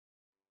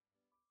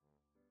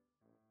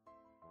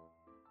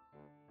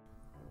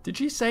Did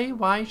she say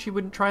why she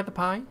wouldn't try the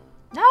pie?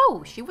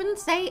 No, she wouldn't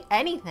say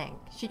anything.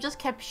 She just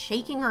kept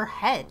shaking her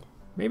head.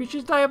 Maybe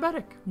she's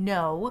diabetic.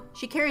 No,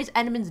 she carries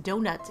Entenmann's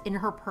donuts in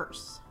her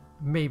purse.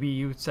 Maybe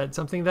you said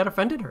something that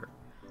offended her.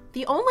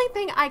 The only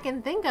thing I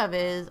can think of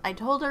is I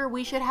told her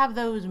we should have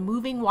those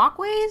moving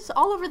walkways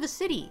all over the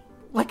city.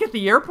 Like at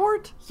the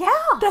airport? Yeah.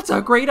 That's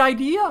a great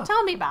idea.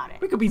 Tell me about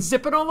it. We could be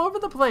zipping all over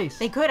the place.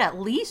 They could at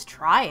least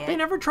try it. They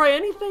never try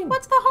anything.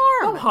 What's the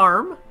harm? No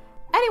harm.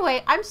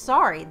 Anyway, I'm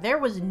sorry. There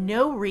was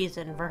no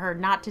reason for her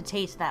not to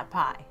taste that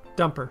pie.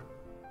 Dump her.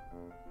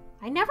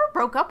 I never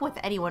broke up with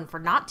anyone for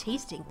not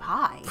tasting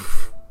pie.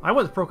 I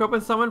once broke up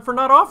with someone for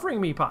not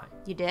offering me pie.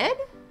 You did?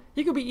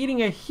 You could be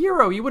eating a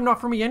hero. You wouldn't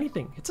offer me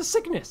anything. It's a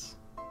sickness.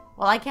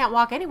 Well, I can't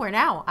walk anywhere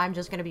now. I'm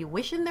just going to be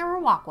wishing there were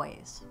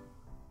walkways.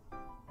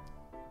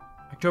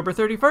 October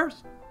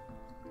 31st,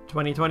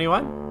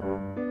 2021.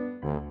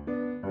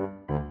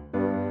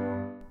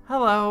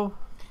 Hello.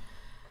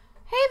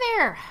 Hey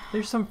there.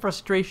 There's some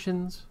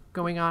frustrations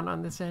going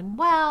on this end.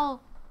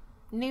 Well,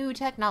 new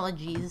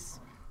technologies.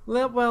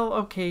 Well,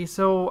 okay,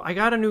 so I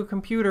got a new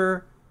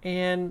computer,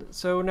 and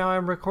so now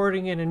I'm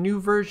recording in a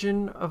new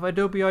version of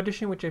Adobe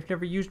Audition, which I've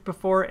never used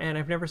before, and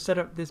I've never set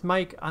up this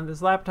mic on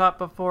this laptop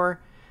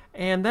before.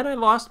 And then I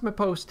lost my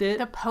Post-it.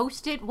 The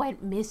Post-it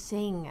went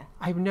missing.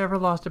 I've never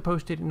lost a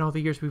Post-it in all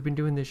the years we've been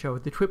doing this show.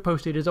 The TWIP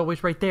Post-it is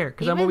always right there,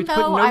 because I'm always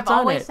putting notes on it. I've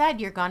always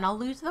said you're going to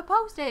lose the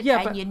Post-it, yeah,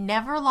 and but you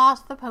never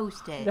lost the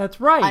Post-it. That's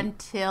right.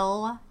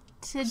 Until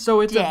today.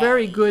 So it's a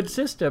very good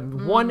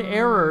system. One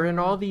error in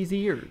all these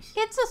years.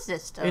 It's a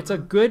system. It's a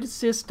good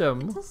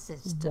system. It's a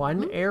system.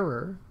 One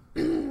error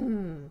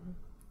in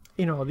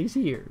all these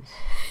years.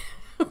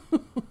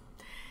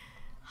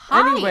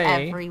 Hi,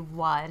 anyway,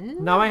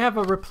 everyone. Now I have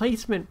a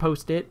replacement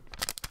Post-it.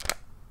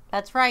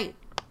 That's right.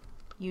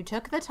 You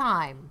took the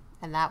time,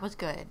 and that was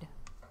good.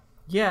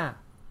 Yeah.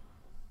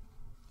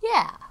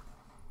 Yeah.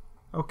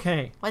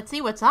 Okay. Let's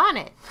see what's on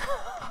it.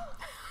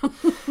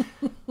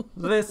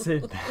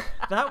 Listen,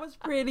 that was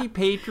pretty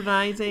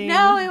patronizing.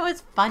 No, it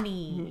was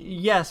funny.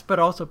 Yes, but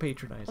also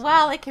patronizing.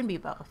 Well, it can be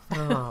both.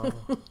 Oh.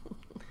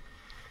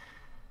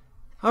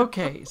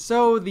 Okay,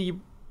 so the...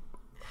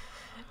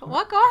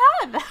 Well, go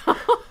ahead.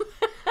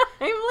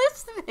 I'm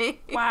listening.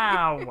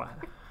 Wow.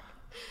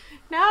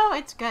 No,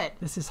 it's good.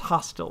 This is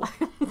hostile.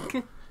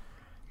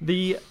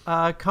 The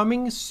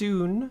coming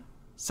soon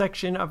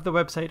section of the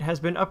website has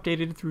been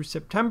updated through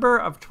September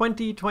of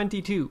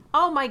 2022.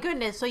 Oh my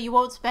goodness, so you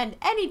won't spend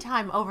any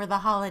time over the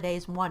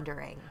holidays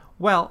wondering.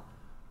 Well,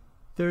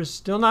 there's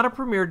still not a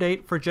premiere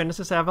date for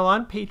Genesis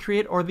Avalon,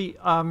 Patriot, or the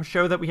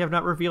show that we have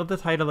not revealed the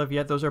title of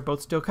yet. Those are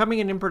both still coming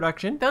in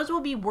production. Those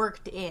will be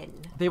worked in.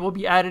 They will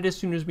be added as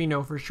soon as we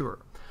know for sure.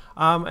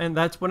 And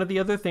that's one of the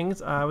other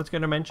things I was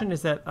going to mention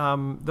is that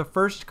the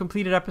first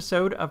completed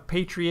episode of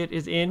Patriot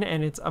is in,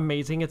 and it's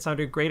amazing. It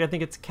sounded great. I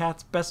think it's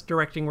Kat's best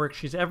directing work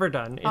she's ever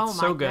done. It's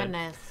so good. Oh,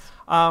 my goodness.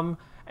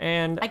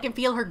 And I can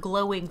feel her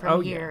glowing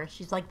from here. Yeah.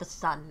 She's like the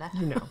sun.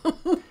 You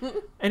know.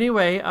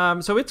 Anyway,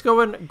 so it's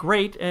going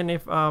great, and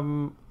if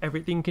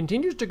everything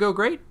continues to go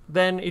great,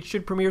 then it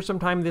should premiere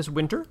sometime this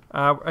winter.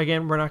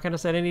 Again, we're not going to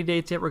set any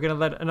dates yet. We're going to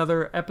let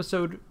another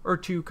episode or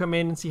two come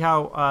in and see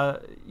how,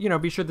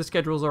 be sure the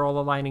schedules are all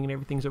aligning and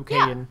everything's okay,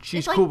 and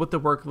she's cool with the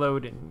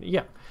workload, and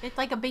yeah. It's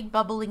like a big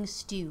bubbling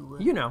stew.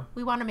 You know.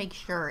 We want to make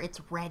sure it's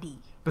ready.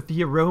 But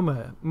the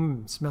aroma,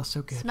 smells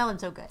so good. Smelling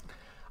so good.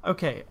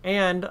 Okay,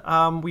 and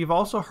we've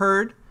also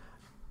heard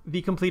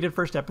the completed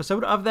first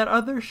episode of that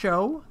other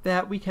show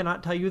that we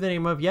cannot tell you the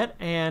name of yet,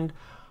 and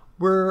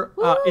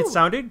it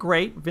sounded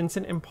great.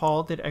 Vincent and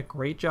Paul did a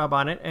great job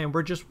on it, and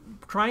we're just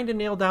trying to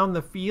nail down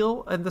the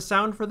feel and the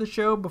sound for the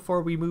show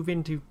before we move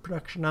into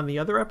production on the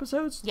other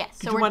episodes. Yes.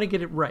 Because you want to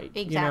get it right.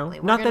 Exactly.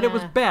 You know? Not that it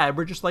was bad.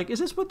 We're just like, is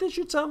this what this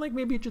should sound like?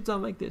 Maybe it should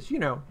sound like this. You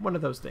know, one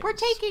of those things. We're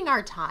taking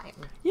our time.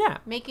 Yeah.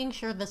 Making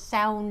sure the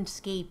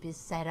soundscape is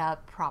set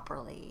up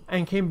properly.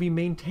 And can be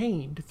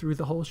maintained through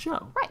the whole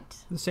show. Right.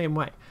 The same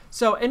way.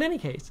 So, in any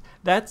case,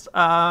 that's,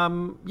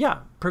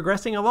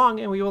 progressing along,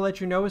 and we will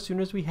let you know as soon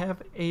as we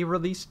have a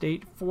release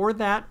date for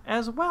that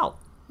as well.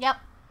 Yep.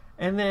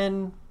 And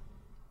then,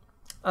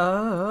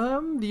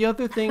 the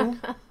other thing,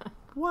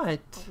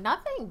 what?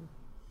 Nothing.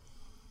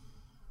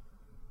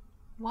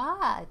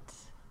 What?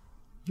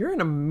 You're in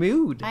a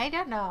mood. I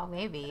don't know,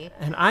 maybe.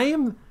 And I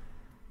am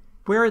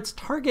where it's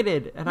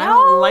targeted, and I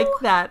don't like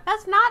that.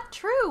 That's not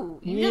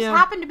true. You just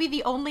happen to be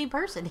the only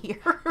person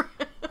here.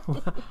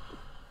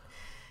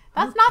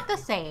 That's not the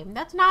same.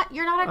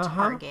 You're not a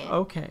target.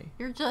 Okay.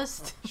 You're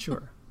just...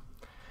 Sure.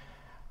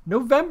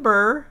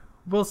 November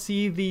will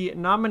see the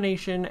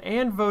nomination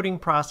and voting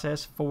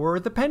process for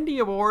the Pendy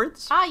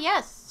Awards. Ah,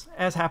 yes.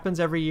 As happens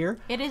every year.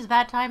 It is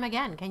that time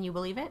again. Can you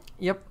believe it?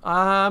 Yep.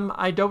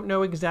 I don't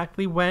know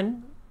exactly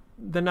when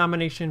the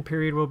nomination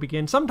period will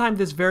begin. Sometime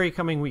this very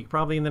coming week,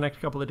 probably in the next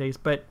couple of days.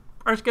 But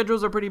our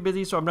schedules are pretty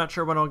busy, so I'm not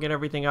sure when I'll get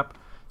everything up.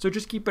 So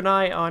just keep an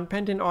eye on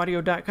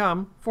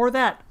pendantaudio.com for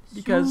that.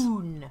 Because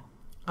soon.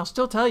 I'll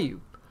still tell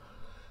you,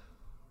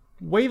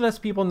 way less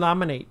people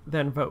nominate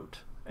than vote.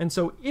 And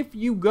so if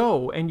you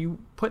go and you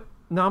put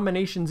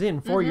nominations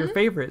in for your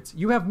favorites,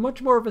 you have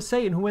much more of a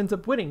say in who ends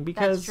up winning,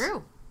 because That's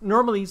true.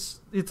 normally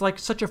it's like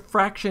such a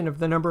fraction of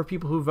the number of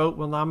people who vote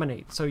will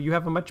nominate. So you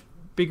have a much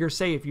bigger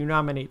say if you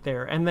nominate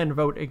there and then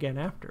vote again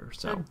after.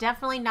 So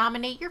definitely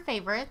nominate your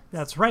favorites.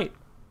 That's right.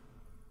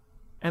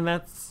 And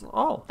that's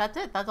all. That's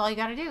it. That's all you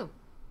got to do.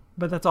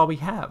 But that's all we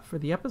have for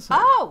the episode.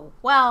 Oh,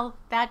 well,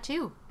 that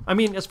too. I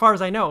mean, as far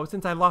as I know,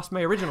 since I lost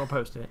my original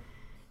Post-it.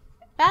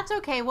 That's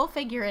okay. We'll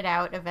figure it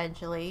out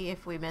eventually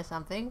if we miss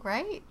something,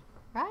 right?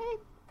 Right?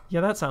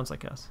 Yeah, that sounds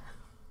like us.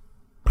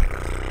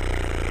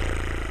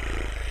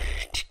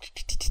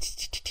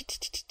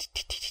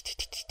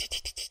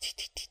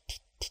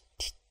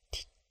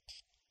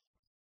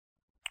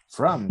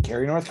 From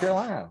Cary, North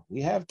Carolina,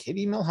 we have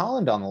Katie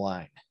Milholland on the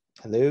line.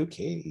 Hello,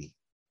 Katie.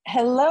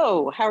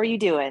 Hello, how are you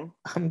doing?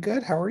 I'm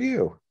good. How are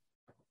you?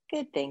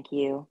 Good, thank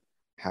you.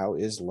 How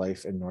is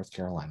life in North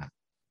Carolina?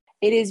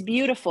 It is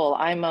beautiful.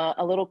 I'm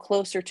a little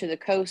closer to the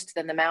coast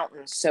than the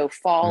mountains, so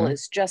fall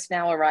is just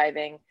now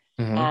arriving,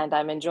 and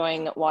I'm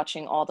enjoying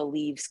watching all the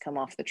leaves come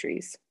off the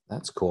trees.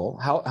 That's cool.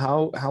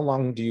 How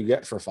long do you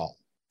get for fall?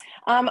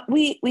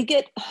 We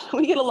get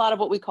a lot of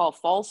what we call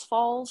false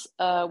falls,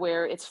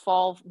 where it's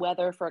fall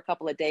weather for a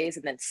couple of days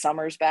and then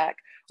summer's back,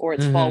 or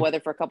it's fall weather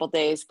for a couple of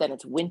days, then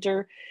it's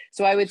winter.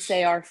 So I would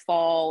say our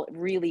fall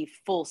really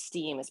full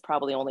steam is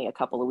probably only a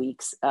couple of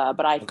weeks,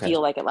 but I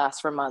feel like it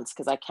lasts for months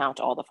because I count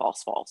all the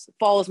false falls.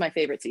 Fall is my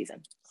favorite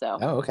season, so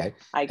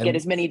I get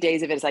as many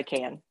days of it as I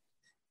can.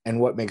 And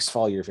what makes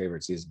fall your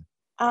favorite season?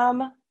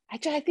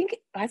 I think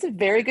that's a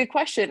very good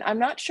question. I'm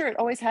not sure. It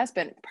always has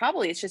been.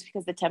 Probably it's just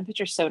because the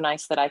temperature's so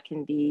nice that I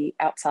can be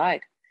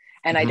outside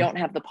and I don't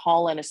have the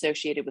pollen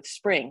associated with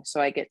spring.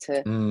 So I get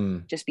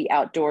to just be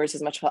outdoors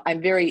as much.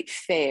 I'm very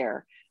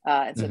fair.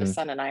 And so the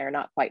sun and I are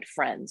not quite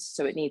friends.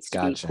 So it needs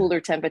to be cooler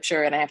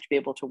temperature and I have to be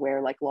able to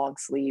wear like long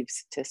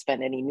sleeves to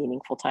spend any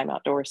meaningful time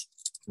outdoors.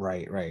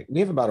 Right. We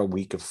have about a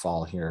week of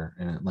fall here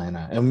in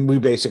Atlanta. And we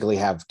basically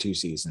have two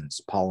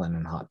seasons, pollen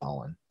and hot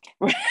pollen.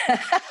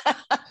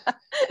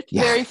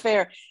 Very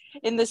fair.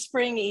 In the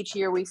spring each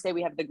year, we say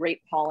we have the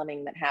great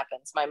pollinating that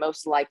happens. My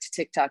most liked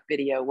TikTok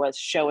video was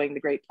showing the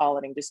great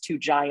pollinating, just two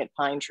giant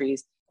pine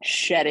trees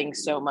shedding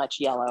so much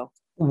yellow.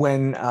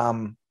 When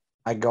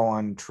I go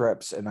on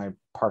trips and I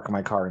park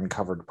my car in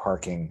covered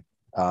parking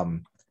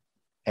and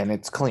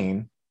it's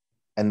clean,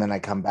 and then I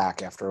come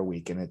back after a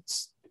week and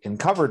it's in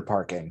covered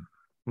parking,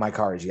 my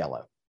car is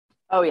yellow.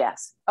 Oh,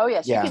 yes.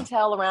 Yeah. You can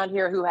tell around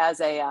here who has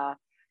a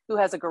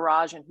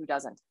garage and who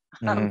doesn't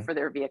for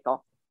their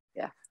vehicle.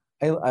 Yeah.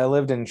 I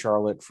lived in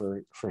Charlotte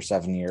for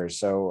 7 years,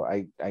 so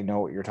I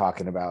know what you're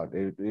talking about.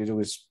 It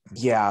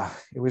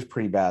was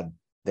pretty bad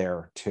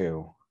there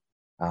too.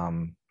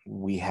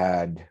 We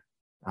had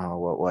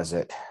what was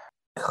it?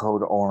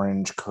 Code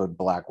orange, code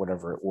black,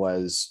 whatever it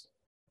was,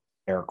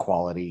 air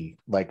quality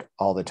like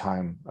all the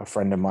time. A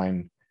friend of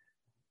mine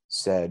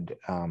said,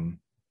 from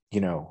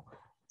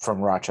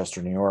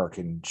Rochester, New York,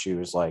 and she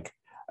was like,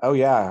 oh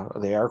yeah,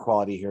 the air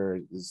quality here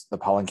is, the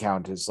pollen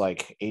count is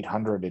like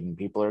 800 and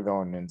people are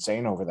going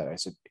insane over that. I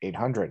said,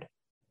 800?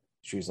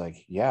 She was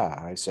like, yeah.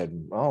 I said,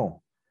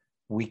 oh,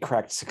 we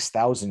cracked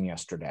 6,000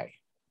 yesterday.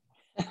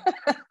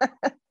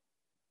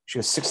 She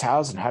goes,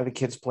 6,000? How do the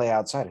kids play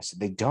outside? I said,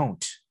 they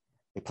don't.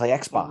 They play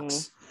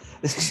Xbox.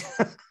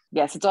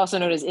 Yes, it's also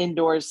known as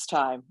indoors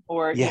time,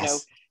 or,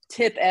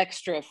 tip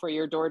extra for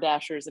your Door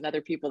Dashers and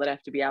other people that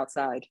have to be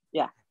outside.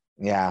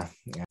 Yeah.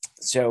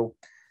 So,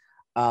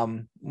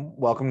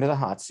 welcome to the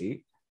hot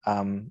seat.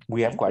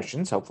 We have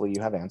questions. Hopefully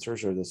you have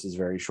answers, or this is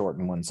very short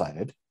and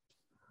one-sided.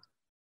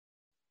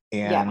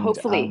 And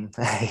hopefully.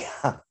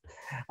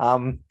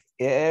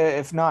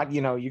 If not,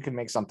 you can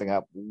make something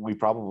up. We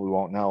probably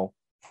won't know.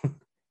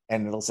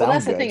 And it'll sound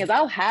that's good. The thing is,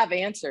 I'll have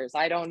answers.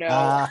 I don't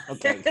know.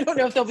 Okay. I don't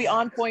know if they'll be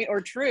on point or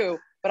true,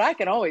 but I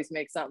can always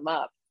make something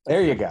up.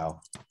 There you go.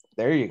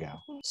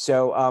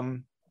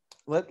 So,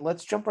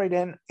 let's jump right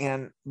in.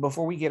 And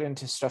before we get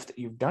into stuff that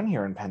you've done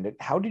here in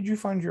Pendant, how did you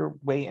find your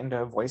way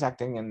into voice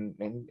acting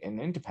and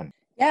independent?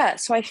 Yeah,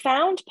 so I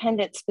found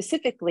Pendant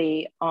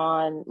specifically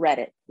on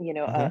Reddit.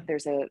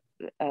 There's a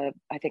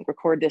I think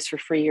Record This for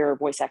Free or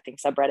voice acting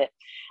subreddit.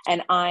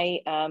 And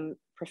I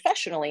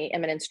professionally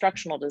am an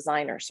instructional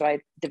designer. So I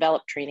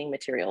develop training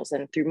materials.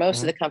 And through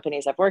most of the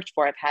companies I've worked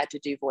for, I've had to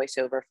do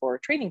voiceover for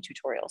training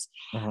tutorials,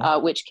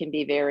 which can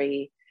be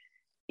very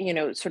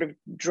sort of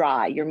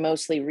dry. You're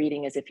mostly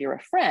reading as if you're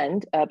a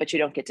friend, but you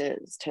don't get to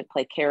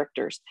play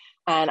characters.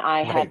 And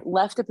I had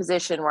left a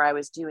position where I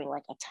was doing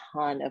like a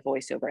ton of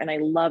voiceover and I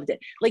loved it.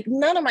 Like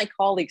none of my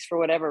colleagues, for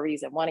whatever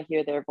reason, want to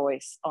hear their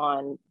voice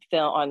on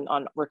film,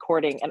 on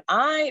recording. And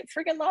I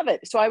freaking love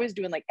it. So I was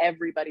doing like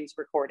everybody's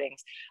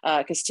recordings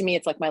because to me,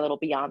 it's like my little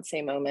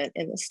Beyonce moment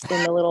in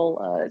the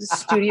little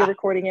studio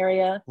recording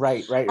area.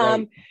 Right.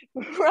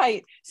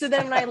 Right. So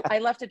then when I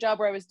left a job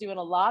where I was doing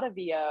a lot of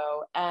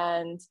VO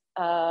and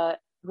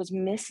was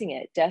missing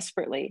it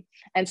desperately.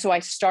 And so I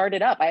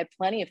started up. I had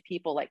plenty of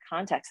people like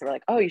contacts that were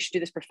like, oh, you should do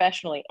this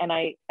professionally. And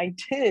I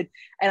did.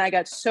 And I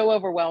got so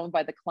overwhelmed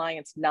by the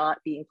clients not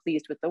being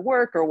pleased with the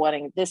work or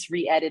wanting this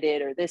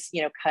re-edited or this,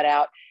 cut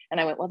out. And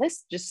I went, well,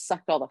 this just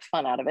sucked all the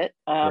fun out of it.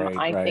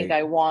 I think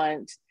I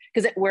want,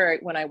 because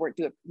when I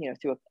do it,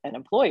 through an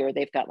employer,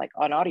 they've got like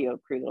an audio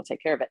crew that'll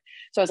take care of it.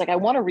 So I was like, I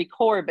want to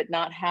record, but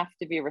not have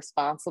to be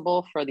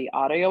responsible for the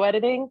audio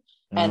editing.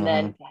 And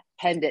then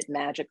Pendant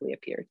magically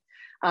appeared.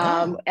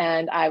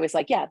 And I was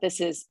like, yeah,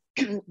 this is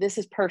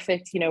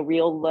perfect,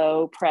 real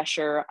low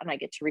pressure. And I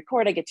get to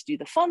record, I get to do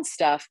the fun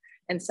stuff,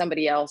 and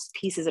somebody else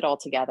pieces it all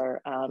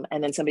together.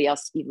 And then somebody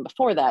else, even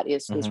before that,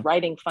 is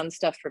writing fun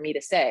stuff for me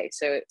to say.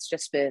 So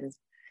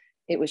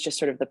it was just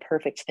sort of the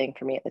perfect thing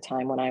for me at the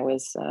time when I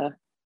was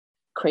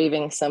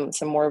craving some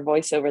more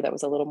voiceover that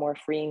was a little more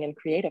freeing and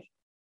creative.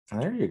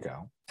 There you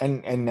go.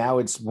 And now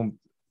it's,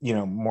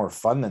 more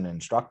fun than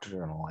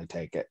instructional, I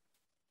take it.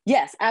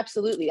 Yes,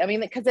 absolutely. I mean,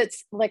 because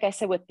it's like I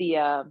said, with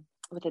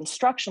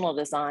instructional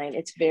design,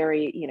 it's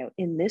very,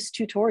 in this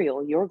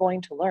tutorial, you're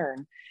going to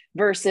learn,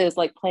 versus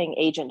like playing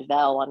Agent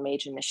Vel on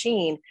Mage and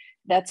Machine.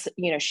 That's,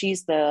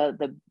 she's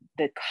the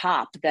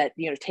cop that,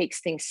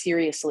 takes things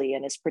seriously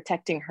and is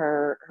protecting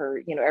her,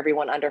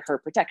 everyone under her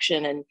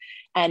protection,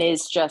 and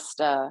is just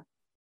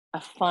a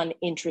fun,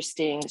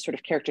 interesting sort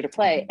of character to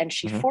play. And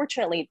she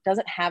fortunately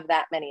doesn't have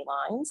that many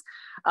lines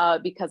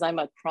because I'm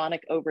a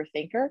chronic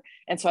overthinker.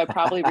 And so I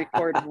probably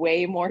record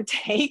way more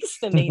takes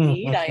than they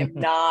need. I am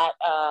not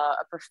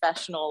a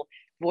professional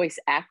voice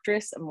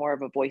actress. I'm more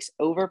of a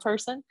voiceover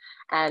person.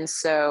 And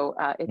so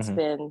it's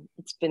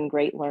been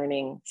great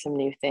learning some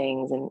new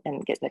things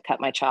and getting to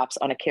cut my chops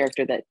on a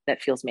character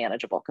that feels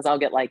manageable. Because I'll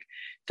get like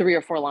 3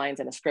 or 4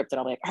 lines in a script and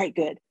I'll be like, all right,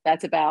 good.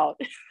 That's about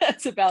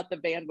the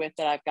bandwidth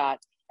that I've got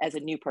as a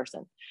new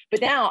person.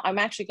 But now I'm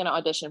actually going to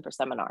audition for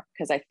Seminar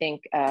because I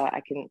think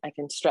I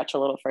can stretch a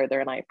little further,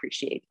 and I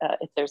appreciate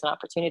if there's an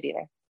opportunity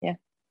there. Yeah.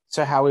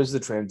 So how is the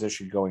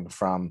transition going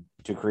from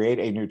to create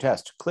a new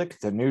test, click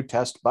the new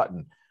test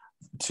button,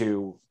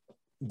 to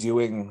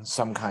doing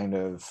some kind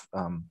of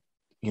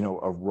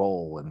a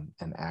role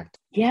and act?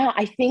 Yeah,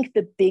 I think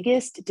the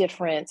biggest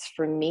difference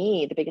for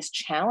me, the biggest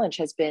challenge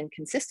has been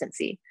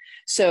consistency.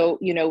 So,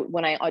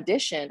 when I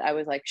auditioned, I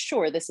was like,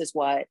 sure, this is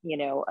what,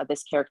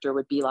 this character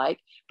would be like.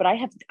 But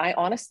I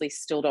honestly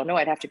still don't know.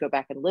 I'd have to go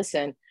back and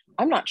listen.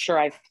 I'm not sure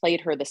I've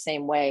played her the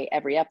same way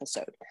every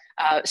episode.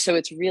 So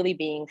it's really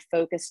being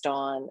focused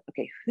on,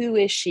 okay, who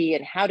is she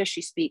and how does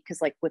she speak?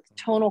 Because like with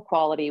tonal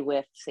quality,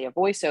 with say a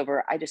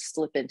voiceover, I just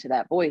slip into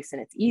that voice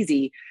and it's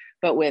easy.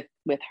 But with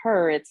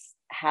her, it's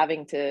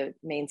having to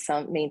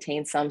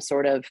maintain some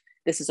sort of,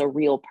 this is a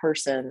real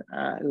person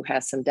who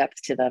has some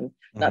depth to them,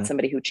 not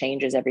somebody who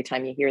changes every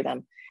time you hear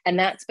them. And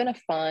that's been a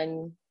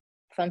fun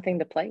thing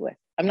to play with.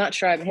 I'm not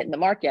sure I'm hitting the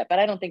mark yet, but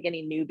I don't think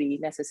any newbie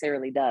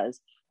necessarily does.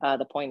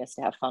 The point is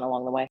to have fun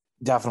along the way.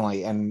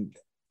 Definitely. And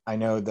I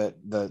know that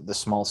the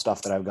small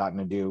stuff that I've gotten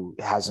to do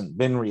hasn't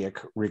been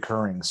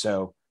recurring.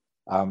 So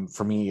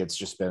for me, it's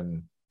just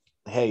been,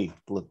 hey,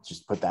 let's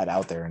just put that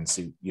out there and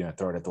see,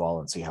 throw it at the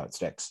wall and see how it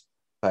sticks.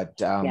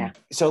 But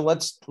So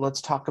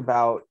let's talk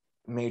about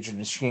Mage and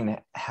Machine.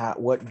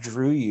 What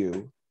drew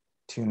you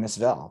to Miss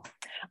Vel?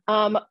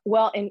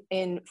 Well,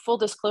 in full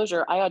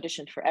disclosure, I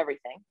auditioned for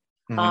everything.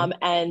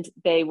 And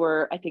they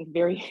were, I think,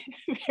 very,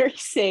 very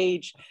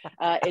sage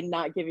in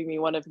not giving me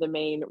one of the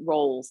main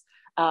roles.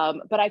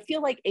 But I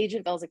feel like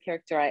Agent Vel's a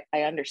character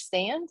I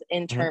understand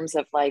in terms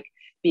of like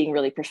being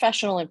really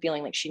professional and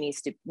feeling like she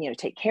needs to,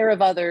 take care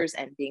of others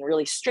and being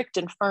really strict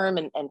and firm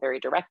and very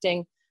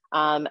directing.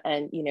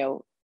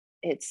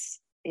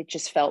 It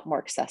just felt more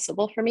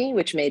accessible for me,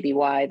 which may be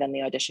why then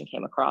the audition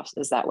came across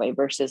as that way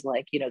versus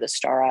like, the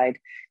star-eyed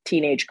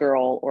teenage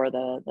girl or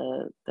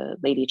the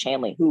Lady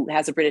Chanley who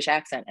has a British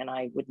accent, and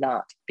I would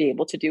not be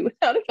able to do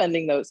without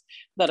offending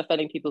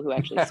people who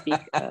actually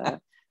speak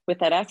with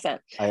that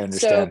accent. I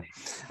understand.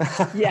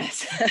 So,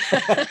 yes.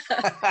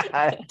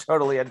 I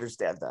totally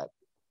understand that.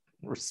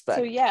 Respect.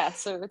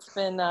 So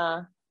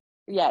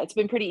it's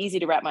been pretty easy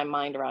to wrap my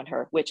mind around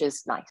her, which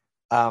is nice.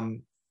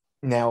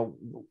 Now,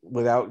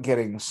 without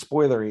getting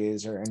spoilery,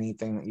 is there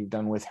anything that you've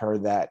done with her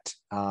that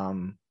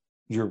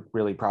you're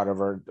really proud of,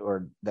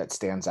 or that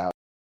stands out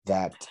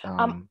that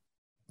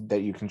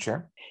you can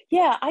share?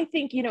 Yeah, I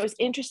think, it was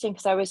interesting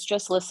because I was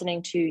just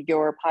listening to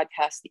your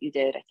podcast that you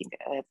did, I think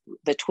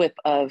the TWIP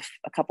of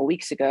a couple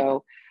weeks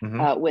ago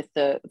with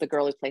the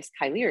girl who plays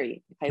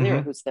Kylyra,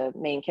 who's the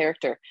main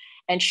character.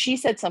 And she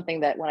said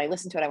something that when I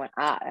listened to it, I went,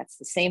 that's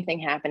the same thing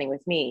happening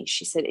with me.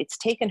 She said, it's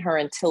taken her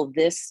until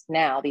these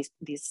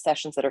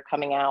sessions that are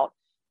coming out,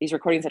 these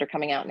recordings that are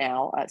coming out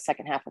now,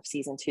 second half of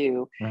season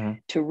 2,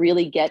 to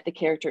really get the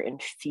character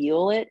and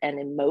feel it and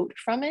emote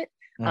from it.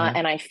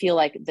 And I feel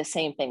like the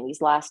same thing. These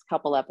last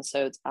couple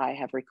episodes I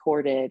have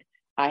recorded,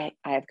 I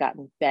have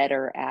gotten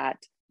better at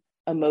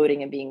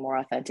emoting and being more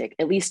authentic,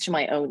 at least to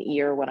my own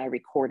ear when I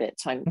record it.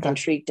 So I'm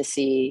intrigued to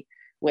see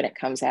when it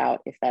comes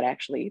out if that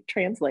actually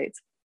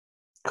translates.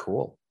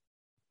 Cool.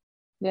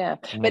 Yeah,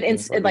 I'm but looking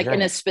forward to like in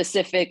hearing a it.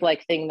 specific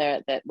like thing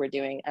that we're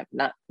doing,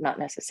 not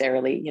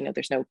necessarily,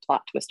 there's no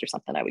plot twist or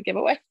something I would give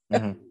away.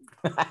 Mhm.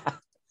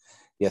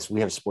 Yes, we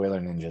have spoiler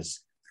ninjas.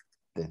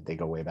 They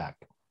go way back.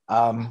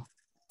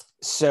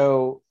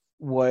 So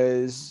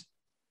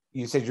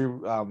you said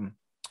you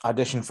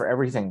auditioned for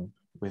everything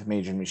with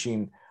Major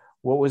Machine.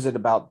 What was it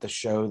about the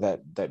show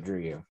that drew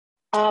you?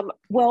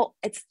 Well,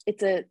 it's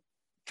a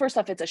first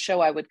off, it's a show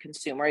I would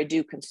consume or I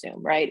do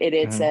consume, right?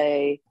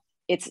 Mhm.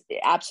 It's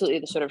absolutely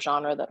the sort of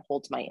genre that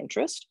holds my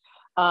interest.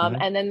 Mhm.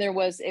 And then it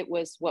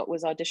was what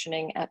was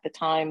auditioning at the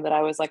time that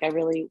I was like, I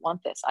really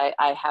want this.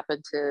 I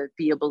happen to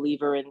be a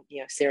believer in,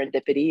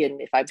 serendipity.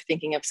 And if I'm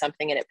thinking of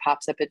something and it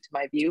pops up into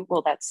my view,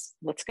 well,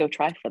 let's go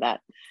try for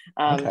that.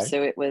 Okay.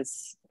 So it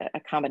was a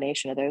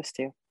combination of those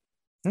two.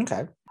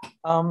 Okay.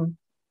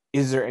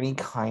 Is there any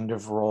kind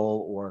of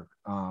role or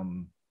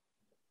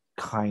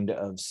kind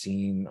of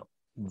scene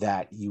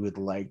that you would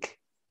like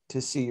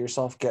to see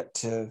yourself get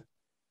to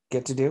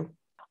do?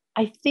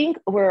 I think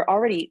we're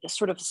already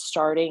sort of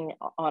starting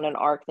on an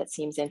arc that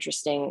seems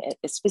interesting,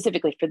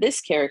 specifically for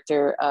this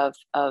character of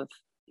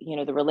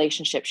the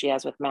relationship she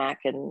has with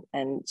Mac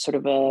and sort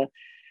of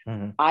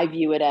Mhm. I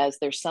view it as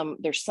there's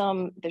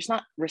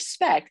not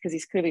respect because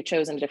he's clearly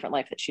chosen a different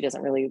life that she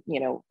doesn't really,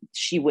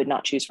 she would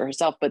not choose for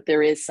herself, but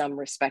there is some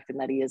respect in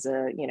that he is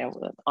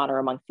honor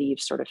among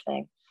thieves sort of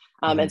thing.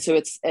 Mhm. And so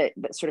it's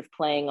sort of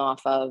playing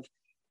off of,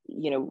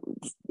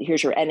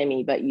 here's your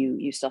enemy, but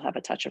you still have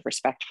a touch of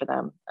respect for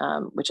them,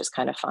 which is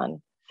kind of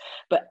fun.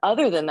 But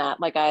other than that,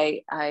 like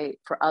I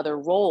for other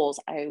roles,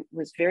 I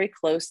was very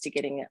close to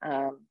getting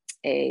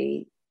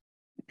a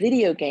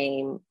video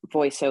game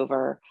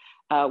voiceover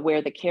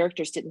where the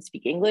characters didn't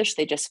speak English.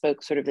 They just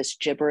spoke sort of this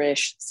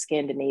gibberish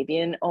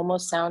Scandinavian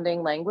almost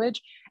sounding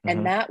language. And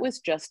Mhm. that was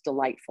just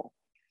delightful.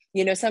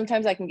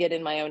 Sometimes I can get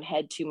in my own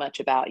head too much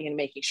about,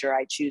 making sure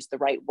I choose the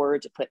right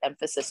word to put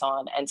emphasis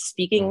on. And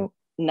speaking Mhm.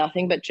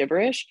 nothing but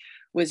gibberish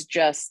was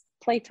just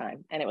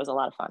playtime. And it was a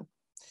lot of fun.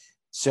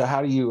 So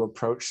how do you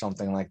approach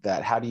something like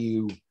that? How do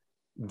you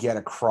get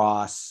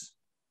across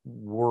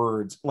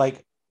words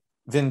like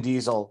Vin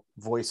Diesel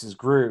voices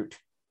Groot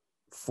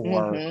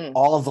for Mm-hmm.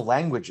 all of the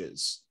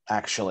languages,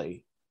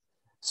 actually?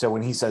 So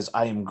when he says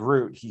I am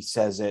Groot, he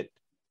says it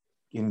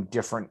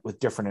with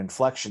different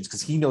inflections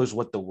because he knows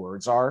what the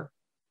words are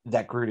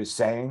that Groot is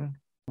saying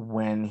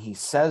when he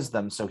says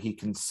them, so he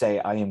can say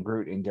I am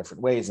Groot in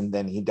different ways. And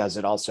then he does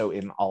it also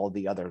in all of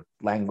the other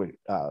language,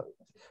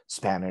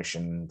 Spanish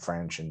and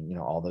French and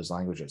all those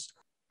languages.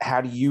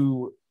 How do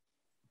you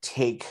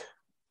take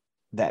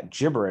that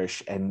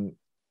gibberish and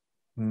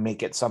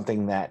make it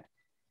something that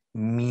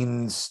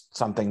means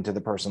something to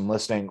the person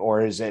listening,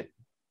 or is it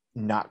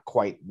not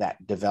quite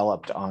that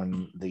developed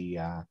on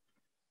the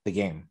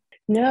game?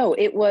 No,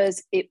 it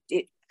was it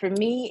for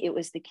me. It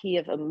was the key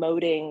of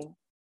emoting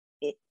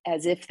it,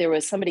 as if there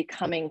was somebody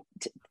coming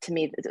to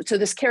me. So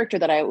this character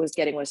that I was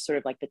getting was sort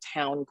of like the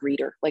town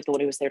greeter, like the one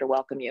who was there to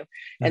welcome you.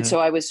 And Mm-hmm. so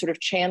I was sort of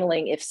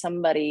channeling if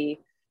somebody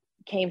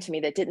came to me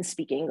that didn't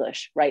speak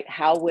English, right?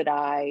 How would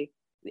I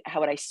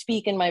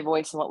speak in my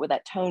voice and what would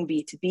that tone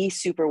be to be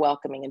super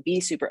welcoming and be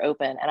super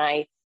open? And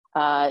I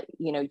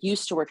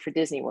used to work for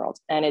Disney World,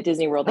 and at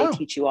Disney World they Oh,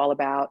 teach you all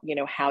about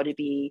how to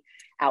be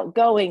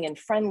outgoing and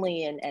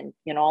friendly and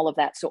all of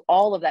that. So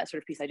all of that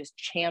sort of piece, I just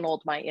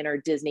channeled my inner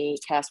Disney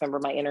cast member,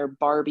 my inner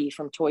Barbie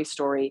from Toy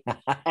Story,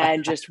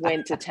 and just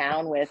went to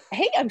town with,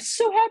 "Hey, I'm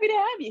so happy to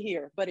have you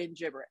here," but in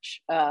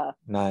gibberish,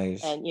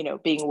 nice. and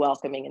being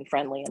welcoming and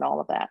friendly and all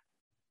of that.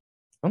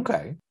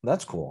 Okay,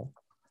 that's cool.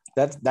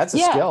 That's a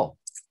Yeah, skill.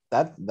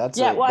 That's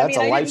yeah. a Well, I that's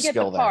mean, a I life didn't get the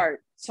skill there.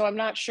 part, so I'm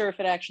not sure if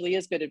it actually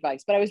is good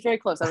advice, but I was very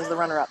close. I was the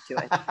runner-up to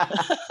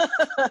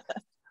it.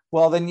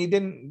 Well, then you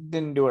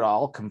didn't do it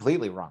all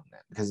completely wrong then,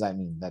 because I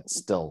mean that's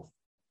still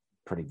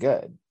pretty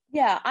good.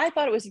 Yeah, I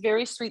thought it was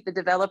very sweet. The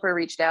developer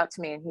reached out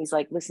to me and he's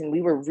like, listen,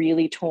 we were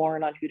really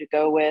torn on who to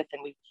go with.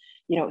 And we,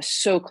 it was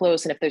so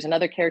close. And if there's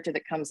another character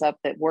that comes up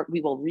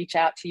we will reach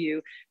out to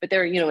you. But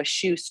they're, a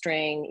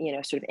shoestring,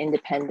 sort of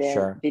independent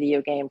Sure.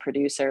 video game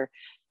producer.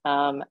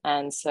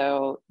 And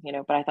so,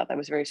 but I thought that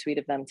was very sweet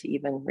of them to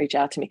even reach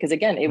out to me. Because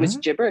again, it was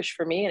Mhm. gibberish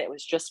for me and it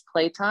was just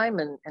playtime.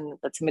 And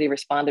that somebody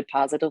responded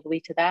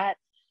positively to that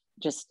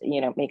just,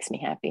 makes me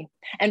happy.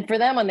 And for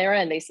them on their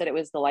end, they said it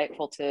was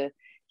delightful to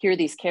hear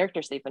these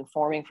characters they've been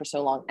forming for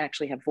so long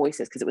actually have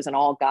voices because it was an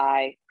all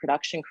guy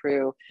production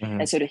crew.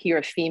 And Mhm. so to hear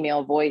a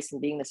female voice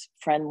and being this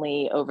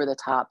friendly, over the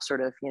top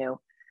sort of,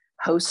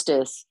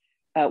 hostess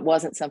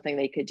wasn't something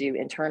they could do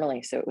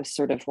internally. So it was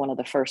sort of one of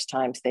the first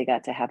times they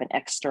got to have an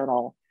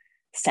external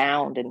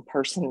sound and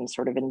person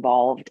sort of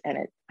involved.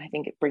 And I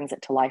think it brings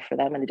it to life for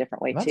them in a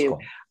different way That's too.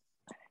 cool.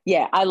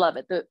 Yeah, I love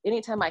it.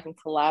 Anytime I can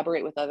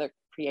collaborate with other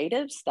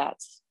creatives,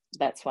 that's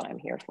what I'm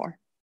here for.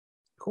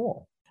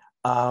 Cool.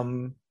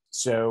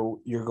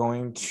 So you're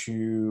going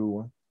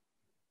to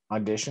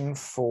audition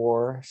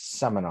for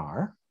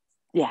Seminar.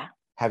 Yeah.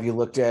 Have you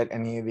looked at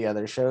any of the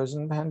other shows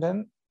in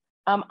Pendant?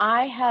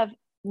 I have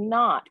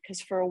not,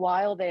 because for a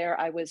while there,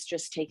 I was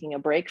just taking a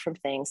break from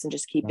things and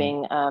just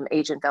keeping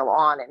Agent Bell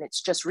on. And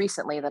it's just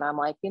recently that I'm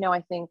like,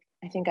 I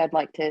think I'd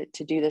like to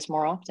do this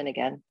more often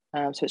again.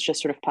 So it's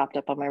just sort of popped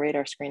up on my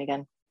radar screen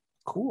again.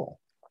 Cool.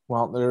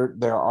 Well,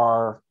 there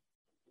are,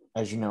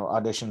 as you know,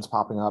 auditions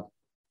popping up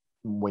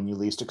when you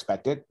least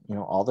expect it,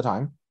 all the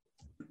time.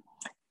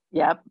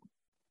 Yep.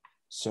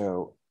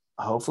 So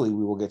hopefully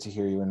we will get to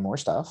hear you in more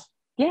stuff.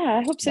 Yeah,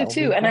 I hope so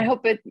too. And I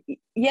hope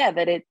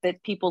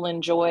that people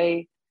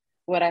enjoy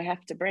what I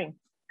have to bring.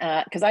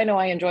 Because I know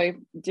I enjoy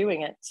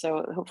doing it.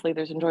 So hopefully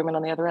there's enjoyment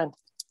on the other end.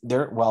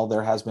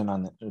 There has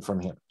been from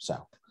here.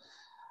 So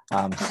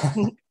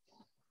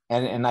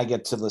and I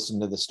get to listen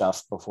to the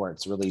stuff before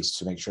it's released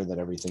to make sure that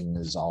everything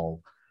is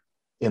all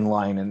in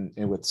line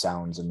and with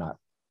sounds and not,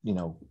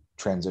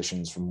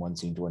 transitions from one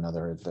scene to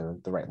another at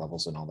the right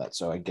levels and all that.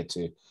 So I get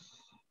to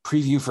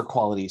preview for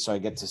quality. So I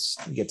get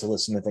to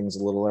listen to things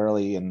a little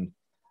early. And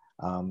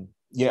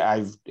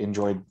I've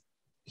enjoyed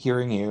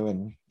hearing you,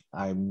 and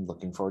I'm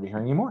looking forward to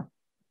hearing you more.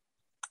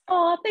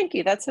 Oh, thank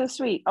you. That's so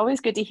sweet.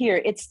 Always good to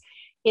hear. It's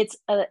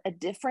a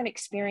different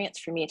experience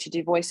for me to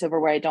do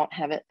voiceover where I don't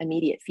have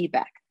immediate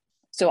feedback.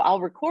 So I'll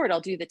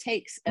do the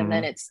takes, and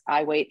then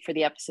I wait for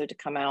the episode to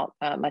come out,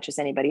 much as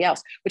anybody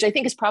else, which I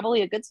think is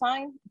probably a good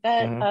sign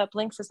that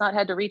Blinks has not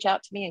had to reach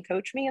out to me and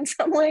coach me in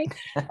some way.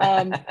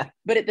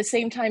 But at the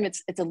same time,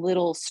 it's a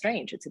little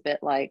strange. It's a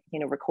bit like,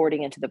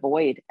 recording into the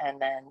void and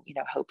then,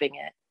 hoping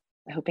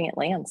it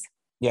lands.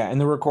 Yeah.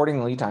 And the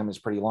recording lead time is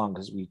pretty long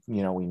because we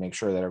make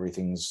sure that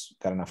everything's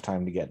got enough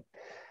time to get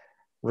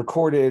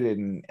recorded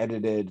and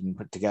edited and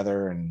put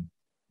together and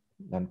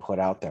then put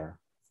out there.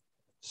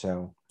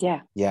 So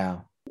yeah.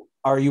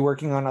 Are you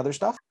working on other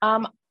stuff?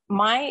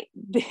 My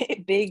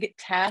big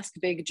task,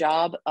 big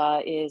job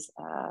is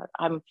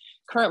I'm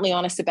currently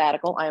on a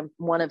sabbatical. I'm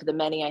one of the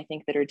many, I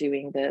think, that are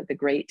doing the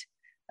great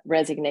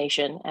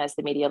resignation, as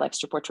the media likes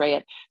to portray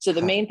it. So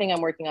the main thing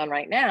I'm working on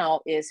right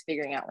now is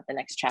figuring out what the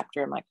next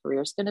chapter of my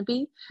career is going to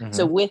be.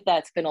 So with that,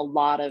 it's been a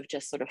lot of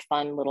just sort of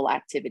fun little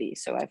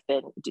activities. So I've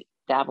been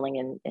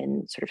dabbling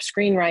in sort of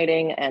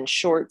screenwriting and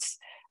shorts.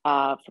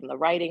 From the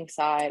writing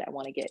side, I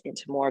want to get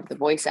into more of the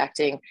voice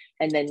acting,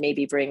 and then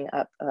maybe bring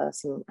up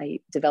I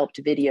developed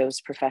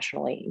videos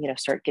professionally,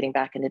 start getting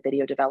back into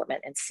video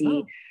development and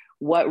see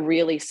what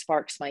really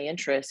sparks my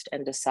interest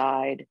and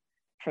decide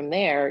from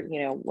there,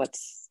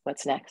 what's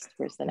next,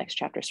 where's the next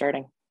chapter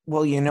starting.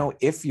 Well,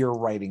 if you're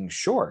writing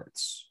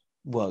shorts,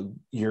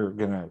 you're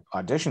going to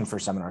audition for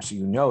seminars.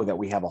 So that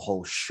we have a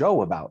whole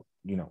show about,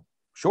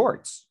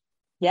 shorts.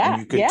 Yeah.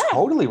 And you could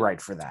totally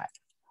write for that.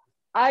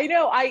 I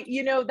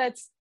know.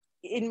 That's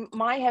in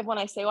my head when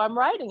I say, I'm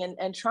writing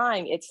and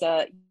trying. It's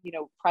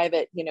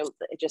private,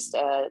 just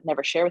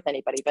never share with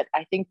anybody. But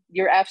I think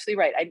you're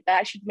absolutely right.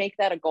 I should make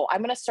that a goal.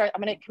 I'm going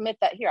to commit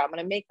that here. I'm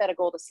going to make that a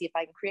goal to see if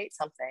I can create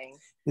something.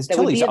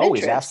 Tilly's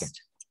always asking,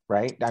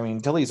 right? I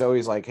mean, Tilly's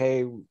always like,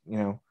 hey,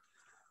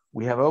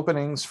 we have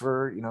openings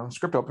for,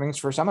 script openings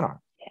for a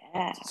seminar.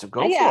 Yeah. So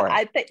go for it.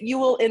 I think you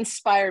will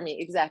inspire me.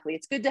 Exactly.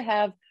 It's good to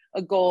have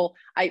a goal.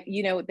 I've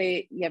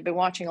been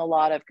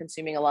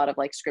consuming a lot of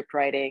like script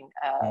writing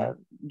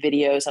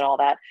videos and all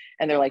that.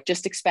 And they're like,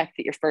 just expect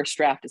that your first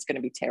draft is going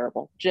to be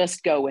terrible.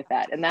 Just go with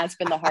that. And that's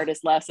been the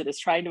hardest lesson, is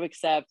trying to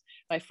accept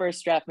my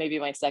first draft, maybe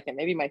my second,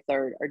 maybe my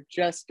third, are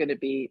just going to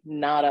be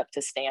not up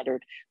to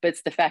standard. But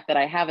it's the fact that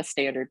I have a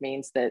standard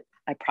means that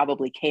I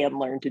probably can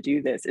learn to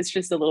do this. It's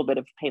just a little bit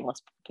of a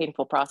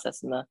painful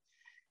process in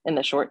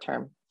the short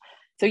term.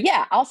 So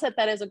yeah, I'll set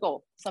that as a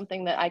goal,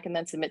 something that I can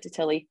then submit to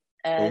Tilly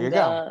and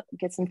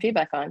get some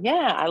feedback on.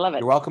 Yeah, I love it.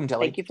 You're welcome,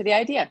 Tilly. Thank you for the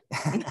idea.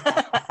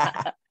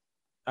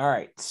 All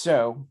right.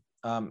 So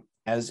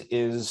as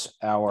is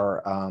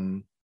our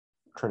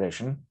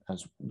tradition,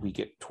 as we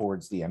get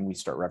towards the end, we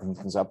start wrapping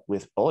things up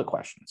with bullet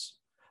questions.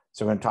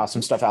 So I'm going to toss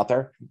some stuff out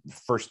there.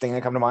 First thing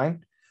that come to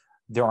mind,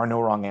 there are no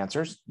wrong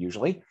answers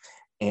usually.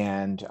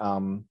 And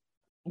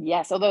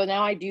yes, although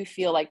now I do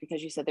feel like,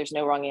 because you said there's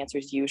no wrong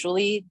answers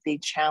usually, the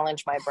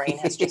challenge my brain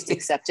has just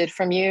accepted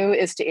from you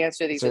is to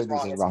answer these as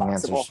wrong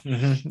as possible.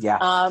 Yeah.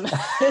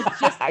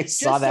 I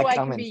saw that coming.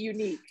 So I can be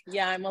unique.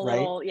 Yeah, I'm a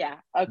little, yeah.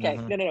 Okay,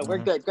 no, we're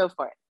good. Go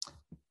for it.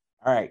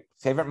 All right,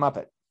 favorite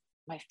Muppet?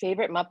 My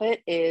favorite Muppet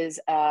is,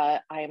 I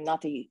am not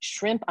the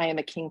shrimp, I am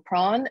a king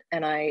prawn.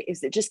 And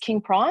is it just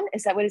King Prawn?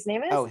 Is that what his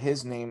name is? Oh,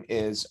 his name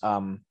is,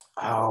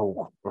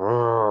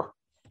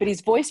 but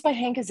he's voiced by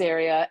Hank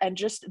Azaria, and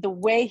just the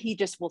way he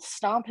just will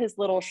stomp his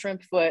little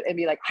shrimp foot and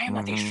be like, I am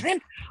not a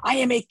shrimp, I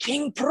am a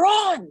king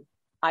prawn.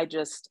 I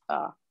just,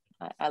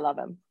 I love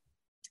him.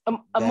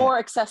 A more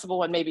accessible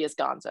one maybe is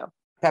Gonzo.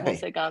 Pepe. I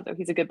say Gonzo,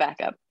 he's a good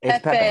backup.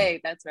 It's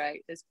Pepe. That's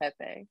right, it's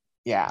Pepe.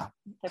 Yeah.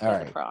 Pepe all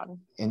the right.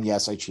 prawn. And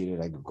yes, I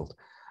cheated, I Googled.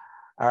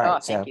 All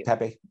right, so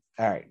Pepe.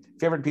 All right,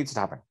 favorite pizza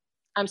topping?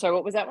 I'm sorry,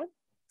 what was that one?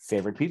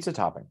 Favorite pizza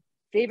topping?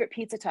 Favorite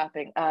pizza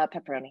topping,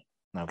 pepperoni.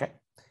 Okay.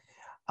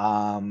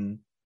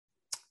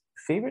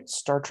 Favorite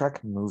Star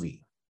Trek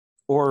movie,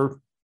 or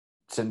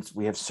since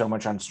we have so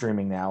much on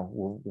streaming now,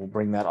 we'll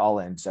bring that all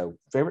in. So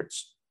favorite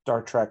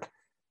Star Trek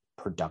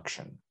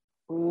production.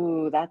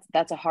 Ooh,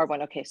 that's a hard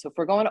one. Okay, so if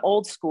we're going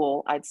old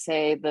school, I'd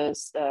say the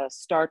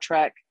Star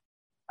Trek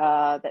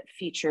that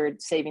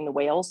featured saving the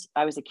whales.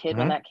 I was a kid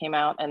when that came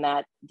out, and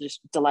that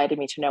just delighted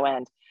me to no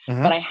end.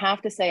 But I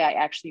have to say, I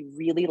actually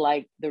really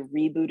liked the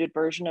rebooted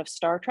version of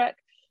Star Trek.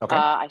 Okay.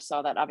 I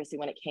saw that obviously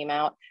when it came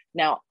out.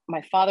 Now,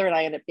 my father and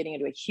I ended up getting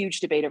into a huge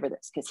debate over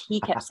this because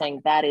he kept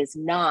saying that is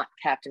not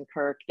Captain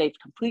Kirk. They've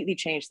completely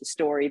changed the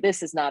story.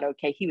 This is not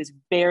okay. He was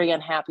very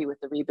unhappy with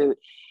the reboot.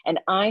 And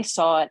I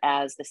saw it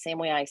as the same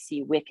way I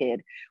see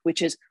Wicked,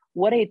 which is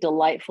what a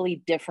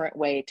delightfully different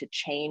way to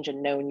change a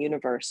known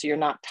universe. So you're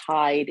not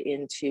tied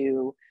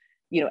into,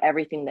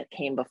 everything that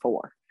came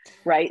before.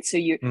 Right. So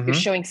you're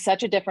showing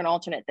such a different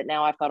alternate that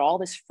now I've got all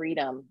this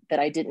freedom that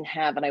I didn't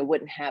have and I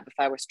wouldn't have if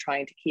I was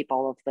trying to keep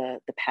all of the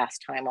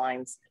past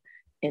timelines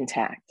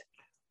intact.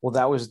 Well,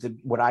 that was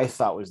what I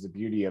thought was the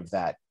beauty of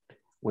that,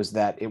 was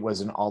that it was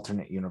an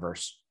alternate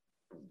universe.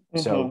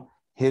 So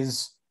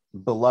his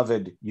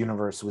beloved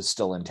universe was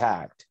still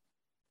intact.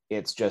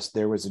 It's just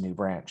there was a new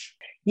branch.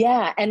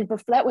 Yeah. And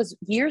that was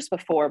years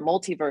before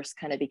multiverse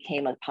kind of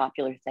became a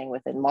popular thing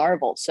within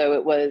Marvel.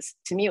 So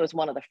to me, it was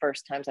one of the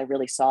first times I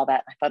really saw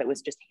that. I thought it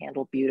was just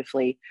handled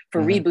beautifully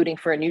for rebooting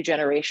for a new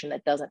generation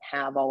that doesn't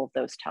have all of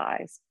those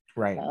ties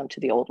to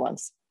the old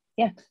ones.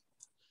 Yeah.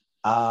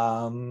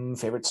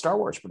 Favorite Star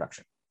Wars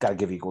production? Got to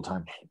give equal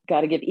time.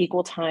 Got to give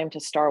equal time to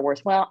Star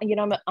Wars. Well,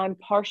 I'm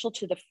partial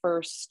to the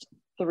first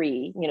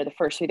three, the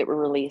first three that were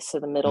released.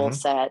 So the middle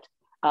set.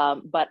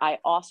 But I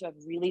also have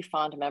really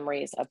fond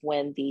memories of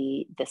when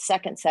the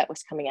second set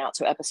was coming out.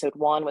 So episode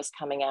 1 was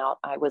coming out.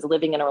 I was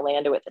living in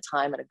Orlando at the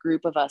time, and a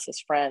group of us as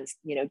friends,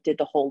 did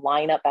the whole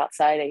lineup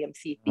outside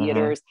AMC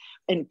theaters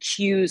and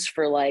queues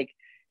for like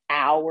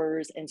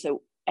hours. And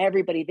so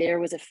everybody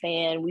there was a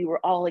fan. We were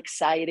all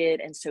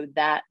excited. And so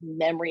that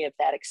memory of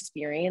that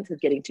experience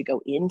of getting to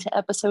go into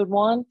episode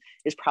 1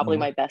 is probably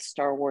my best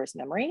Star Wars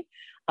memory.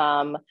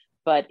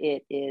 But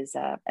it is,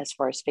 as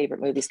far as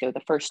favorite movies go, the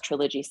first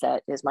trilogy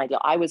set is my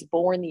deal. I was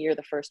born the year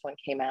the first one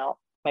came out.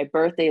 My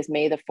birthday is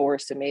May the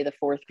 4th, so May the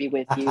 4th be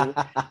with you.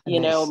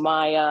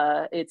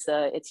 Nice.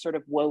 It's sort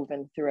of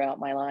woven throughout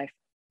my life.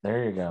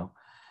 There you go.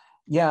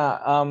 Yeah,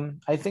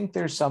 I think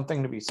there's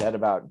something to be said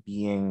about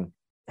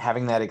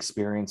having that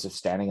experience of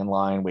standing in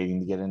line, waiting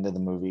to get into the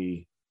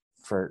movie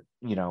for,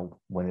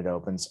 when it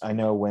opens. I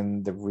know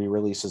when the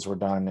re-releases were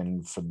done,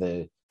 and for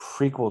the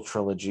prequel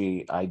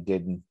trilogy, I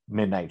did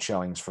midnight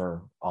showings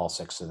for all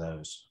 6 of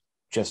those,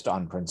 just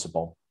on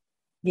principle.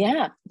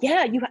 Yeah.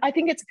 I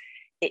think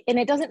and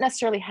it doesn't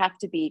necessarily have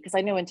to be, because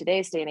I know in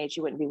today's day and age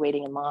you wouldn't be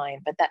waiting in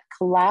line, but that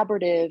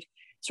collaborative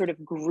sort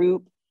of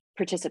group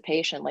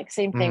participation, like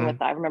same thing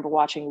with, I remember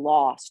watching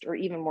Lost, or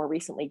even more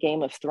recently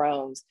Game of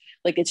Thrones.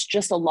 Like, it's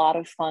just a lot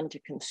of fun to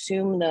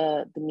consume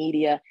the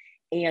media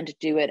and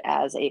do it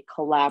as a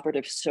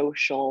collaborative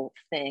social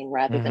thing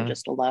rather than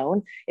just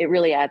alone. It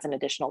really adds an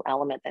additional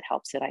element that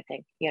helps it, I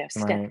think,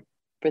 stick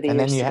for the years.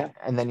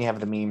 And then you have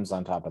the memes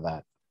on top of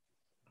that.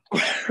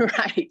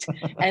 Right.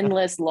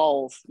 Endless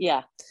lulls.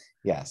 Yeah.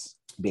 Yes.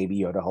 Baby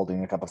Yoda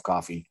holding a cup of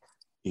coffee,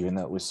 even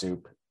though it was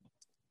soup.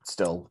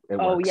 Still, it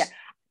works. Oh, yeah.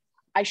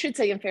 I should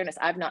say, in fairness,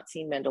 I've not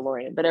seen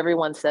Mandalorian, but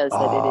everyone says that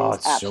it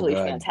is absolutely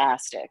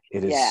fantastic.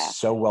 It is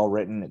so well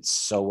written. It's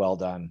so well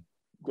done.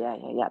 Yeah.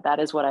 That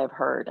is what I've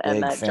heard.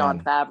 And that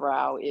Jon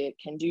Favreau, it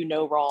can do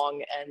no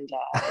wrong. And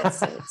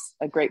it's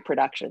a great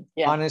production.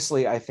 Yeah.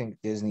 Honestly, I think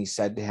Disney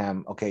said to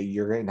him, okay,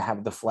 you're going to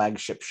have the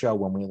flagship show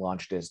when we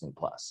launch Disney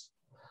Plus.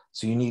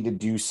 So you need to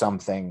do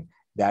something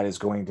that is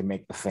going to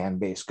make the fan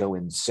base go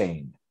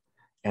insane.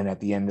 And at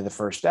the end of the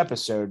first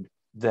episode,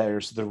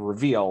 there's the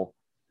reveal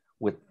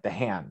with the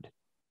hand.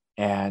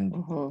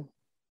 And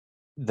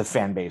the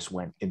fan base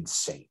went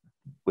insane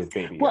with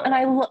Baby Yoda. Well, and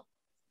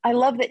I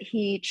love that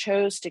he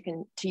chose to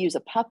use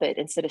a puppet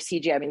instead of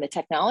CGI. I mean, the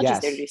technology is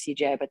there to do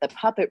CGI, but the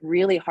puppet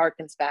really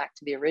harkens back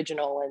to the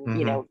original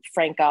and,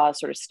 Frank Oz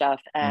sort of stuff.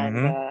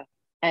 And,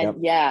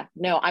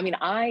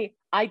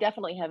 I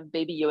definitely have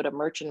Baby Yoda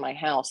merch in my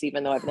house,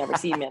 even though I've never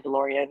seen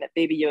Mandalorian.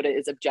 Baby Yoda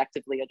is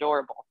objectively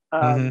adorable.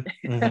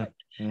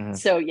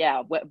 So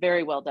yeah,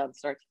 very well done,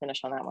 start to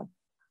finish on that one.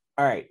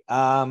 All right.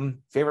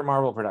 Favorite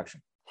Marvel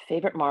production?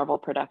 Favorite Marvel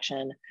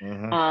production.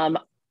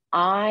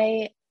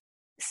 I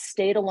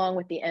stayed along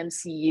with the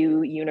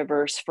MCU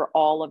universe for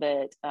all of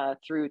it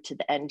through to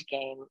the end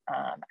game.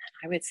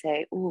 I would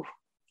say,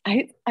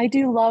 I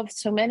do love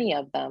so many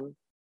of them.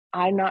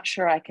 I'm not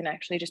sure I can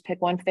actually just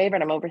pick one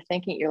favorite. I'm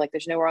overthinking it. You're like,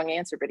 there's no wrong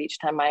answer, but each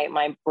time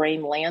my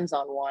brain lands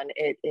on one,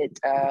 it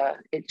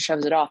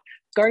shoves it off.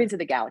 Guardians of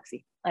the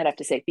Galaxy, I'd have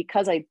to say,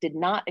 because I did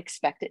not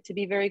expect it to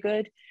be very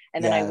good.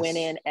 And then I went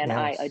in and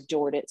I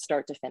adored it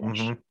start to finish.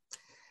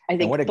 I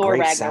think Thor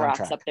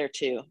Ragnarok's up there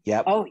too.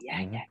 Yep. Oh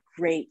yeah,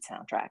 great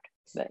soundtrack.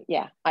 But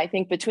yeah, I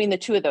think between the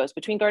two of those,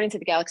 between Guardians of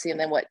the Galaxy and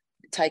then what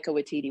Taika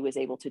Waititi was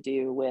able to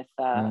do with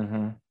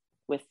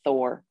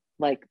Thor,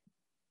 like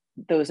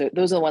those are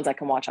the ones I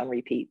can watch on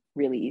repeat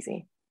really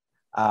easy.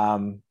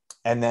 And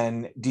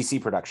then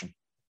DC production.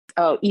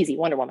 Oh, easy.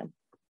 Wonder Woman.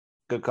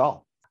 Good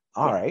call.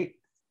 All right.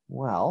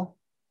 Well,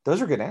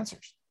 those are good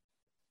answers.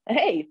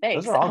 Hey,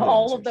 thanks. Those are all good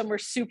All answers. of them were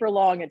super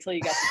long until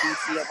you got to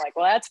DC. I'm like,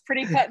 well, that's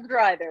pretty cut and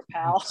dry there,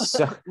 pal.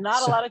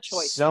 Not a lot of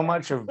choice. So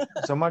much for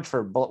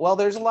well,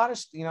 there's a lot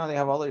of, they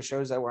have all those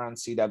shows that were on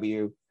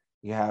CW.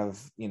 You have,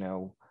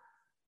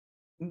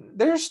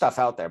 there's stuff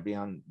out there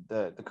beyond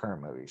the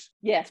current movies.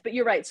 Yes, but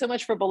you're right. So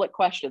much for bullet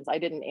questions. I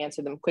didn't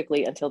answer them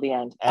quickly until the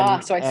end.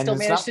 So I still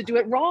managed to do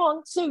it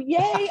wrong. So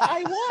yay,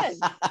 I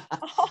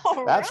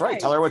won. That's right.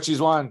 Tell her what she's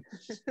won.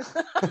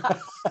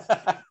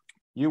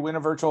 You win a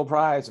virtual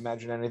prize.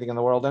 Imagine anything in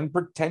the world and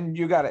pretend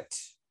you got it.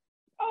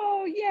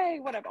 Oh, yay.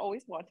 What I've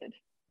always wanted.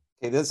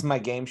 Okay, this is my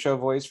game show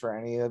voice for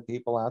any of the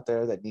people out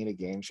there that need a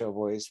game show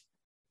voice.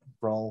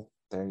 Roll.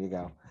 There you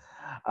go.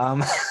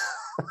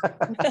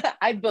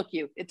 I'd book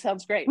you. It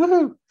sounds great.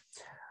 Woohoo.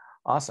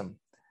 Awesome.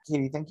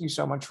 Katie, thank you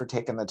so much for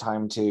taking the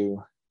time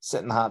to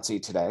sit in the hot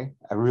seat today.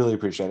 I really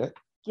appreciate it.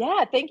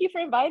 Yeah, thank you for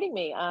inviting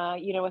me.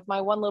 With my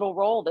one little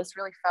role, this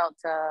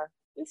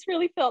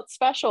really felt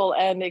special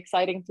and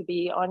exciting to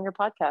be on your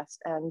podcast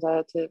and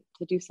to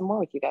do some more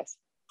with you guys.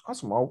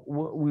 Awesome. Well,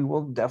 we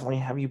will definitely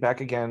have you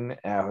back again,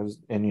 and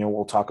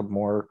we'll talk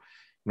more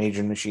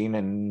Major Machine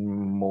and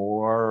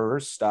more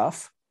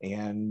stuff,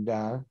 and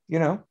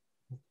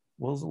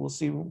we'll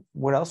see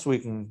what else we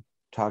can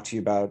talk to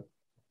you about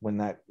when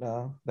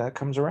that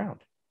comes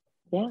around.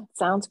 Yeah,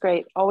 sounds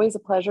great. Always a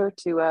pleasure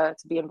to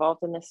be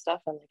involved in this stuff,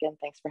 and again,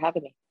 thanks for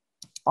having me.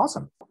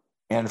 Awesome.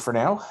 And for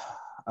now,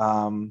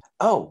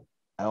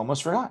 I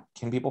almost forgot.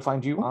 Can people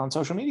find you on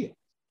social media?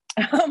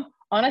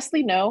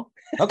 Honestly, no.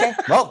 Okay.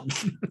 Well,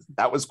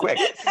 that was quick.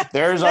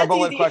 There's our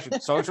bullet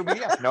question. Social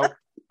media? Nope.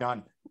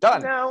 Done.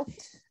 No.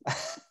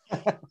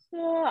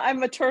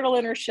 I'm a turtle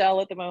in her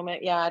shell at the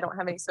moment. Yeah, I don't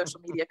have any social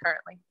media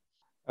currently.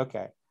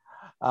 Okay.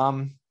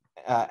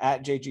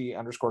 At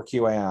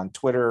JG_QA on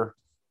Twitter.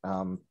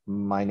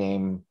 My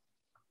name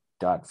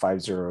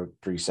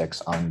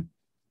 .5036 on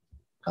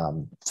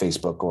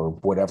Facebook or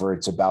whatever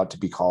it's about to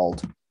be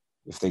called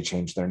if they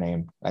change their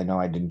name. I know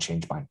I didn't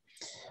change mine.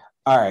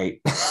 All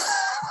right.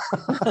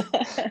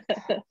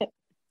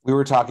 We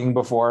were talking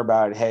before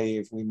about, hey,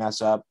 if we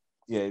mess up,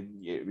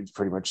 it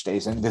pretty much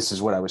stays in. This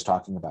is what I was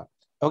talking about.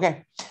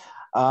 Okay.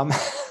 All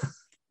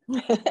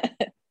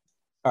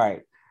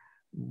right.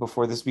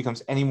 Before this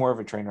becomes any more of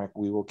a train wreck,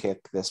 we will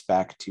kick this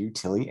back to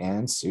Tilly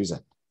and Susan.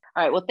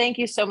 All right. Well, thank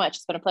you so much.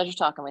 It's been a pleasure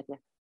talking with you.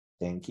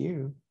 Thank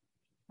you.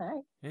 All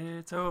right.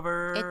 It's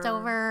over. It's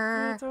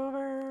over. It's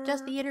over.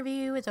 Just the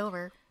interview is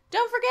over.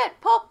 Don't forget,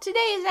 Pulp Today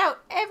is out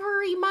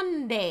every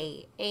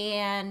Monday,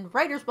 and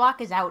Writer's Block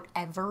is out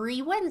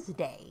every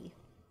Wednesday.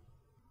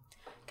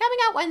 Coming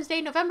out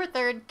Wednesday, November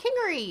 3rd,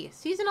 Kingery,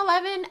 Season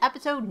 11,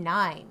 Episode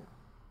 9.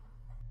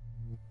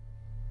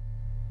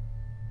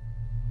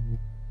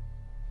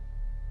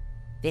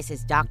 This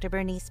is Dr.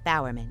 Bernice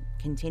Bowerman,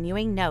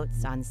 continuing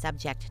notes on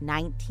Subject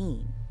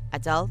 19,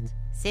 adult,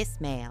 cis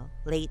male,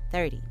 late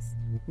 30s.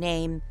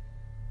 Name,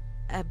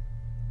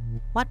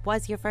 what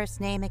was your first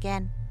name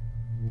again?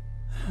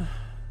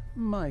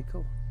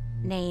 Michael.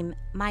 Name,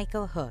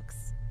 Michael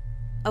Hooks.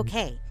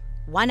 Okay,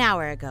 1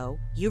 hour ago,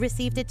 you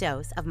received a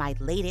dose of my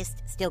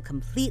latest, still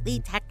completely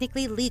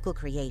technically legal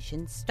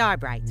creation,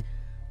 Starbright.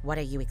 What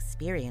are you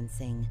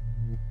experiencing?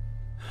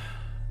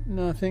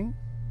 Nothing.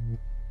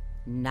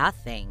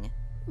 Nothing?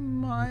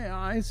 My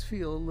eyes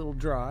feel a little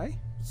dry.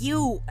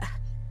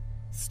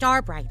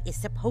 Starbright is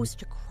supposed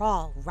to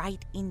crawl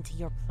right into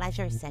your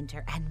pleasure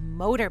center and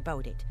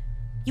motorboat it.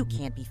 You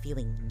can't be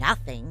feeling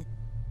nothing.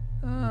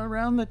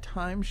 Around the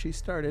time she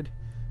started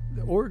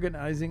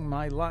organizing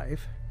my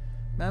life,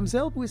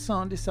 Mademoiselle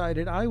Buisson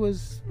decided I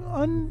was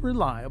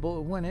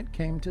unreliable when it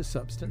came to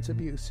substance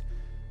abuse.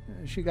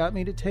 She got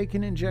me to take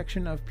an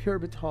injection of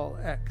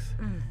Purebital X.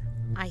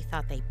 I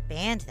thought they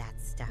banned that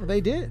stuff.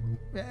 They did,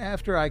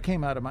 after I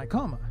came out of my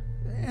coma.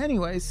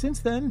 Anyway,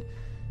 since then,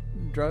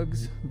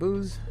 drugs,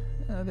 booze,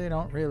 they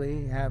don't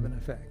really have an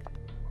effect.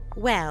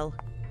 Well,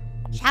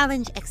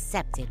 challenge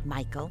accepted,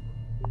 Michael.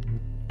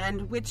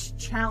 And which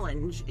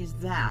challenge is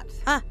that?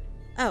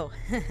 Hello,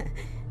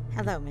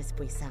 Miss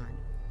Buisson.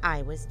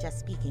 I was just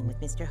speaking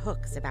with Mr.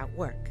 Hooks about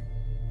work.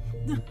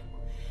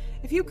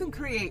 If you can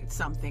create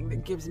something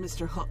that gives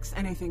Mr. Hooks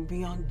anything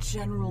beyond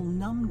general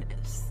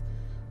numbness,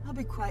 I'll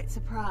be quite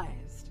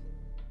surprised.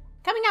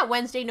 Coming out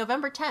Wednesday,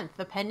 November 10th,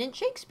 The Pendant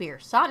Shakespeare,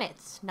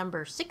 Sonnets,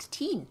 number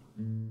 16.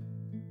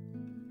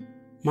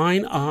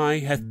 Mine eye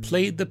hath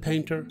played the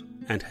painter,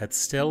 and hath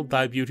stelled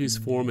thy beauty's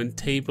form and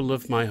table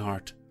of my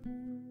heart.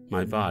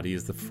 My body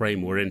is the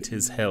frame wherein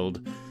 'tis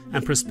held,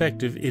 and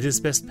perspective it is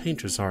best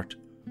painter's art.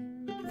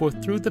 For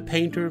through the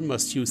painter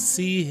must you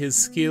see his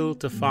skill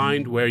to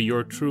find where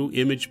your true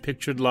image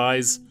pictured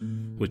lies,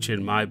 which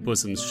in my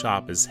bosom's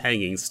shop is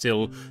hanging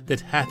still, that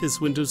hath his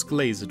windows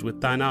glazed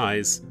with thine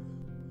eyes.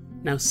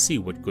 Now see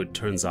what good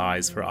turns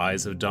eyes for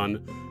eyes have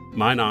done.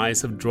 Mine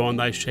eyes have drawn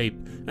thy shape,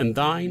 and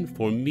thine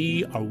for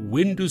me are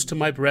windows to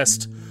my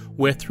breast,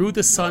 where through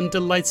the sun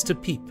delights to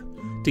peep,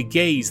 to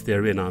gaze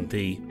therein on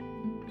thee.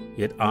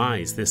 Yet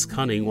eyes this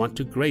cunning want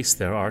to grace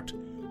their art.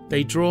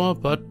 They draw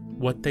but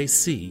what they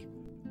see,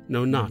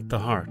 know not the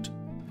heart.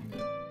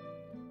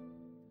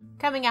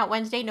 Coming Coming out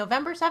Wednesday,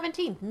 November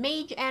 17th,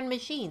 Mage and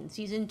Machine,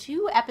 Season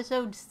 2,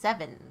 Episode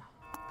 7.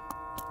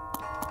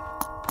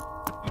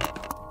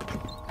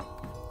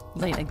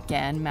 Late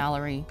again,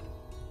 Mallory.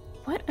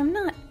 What? I'm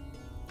not...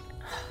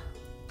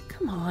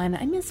 Come on,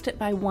 I missed it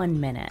by 1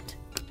 minute.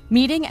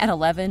 Meeting at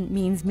 11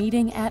 means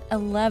meeting at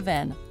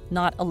 11,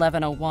 not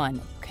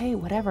 11:01. Okay,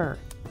 whatever.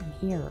 I'm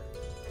here.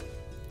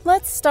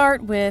 Let's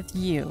start with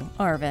you,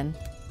 Arvin.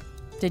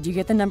 Did you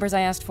get the numbers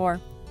I asked for?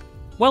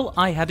 Well,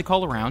 I had to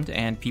call around,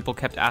 and people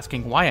kept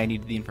asking why I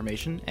needed the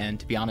information, and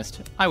to be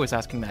honest, I was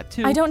asking that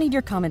too. I don't need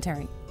your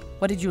commentary.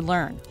 What did you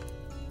learn?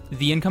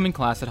 The incoming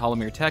class at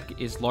Hollowmere Tech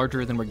is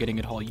larger than we're getting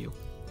at Hall U.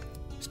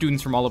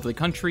 Students from all over the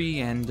country,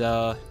 and,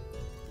 9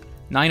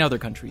 other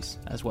countries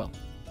as well.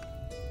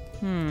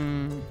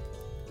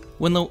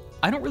 Winlow,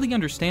 I don't really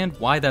understand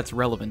why that's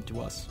relevant to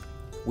us.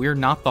 We're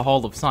not the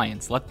Hall of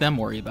Science. Let them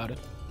worry about it.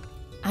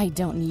 I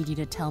don't need you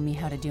to tell me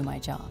how to do my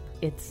job.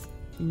 It's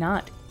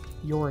not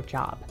your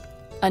job.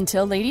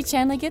 Until Lady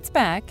Chanley gets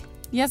back,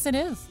 yes it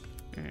is.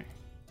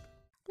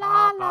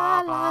 La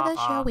la la, the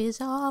show is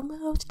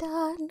almost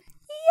done.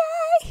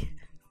 Yay!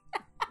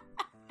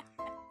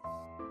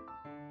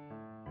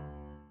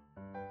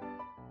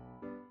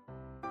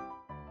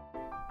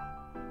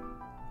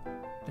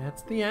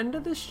 That's the end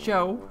of the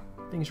show.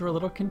 Things were a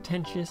little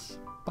contentious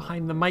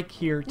behind the mic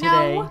here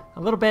today. No. A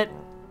little bit.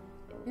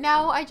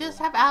 No, I just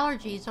have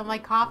allergies, so I'm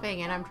like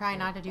coughing, and I'm trying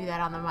not to do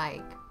that on the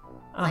mic.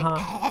 Like,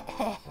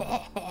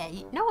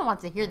 no one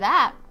wants to hear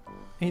that.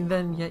 And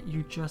then yet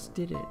you just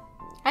did it.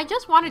 I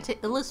just wanted to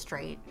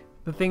illustrate.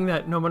 The thing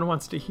that no one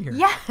wants to hear.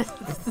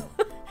 Yes.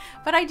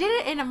 But I did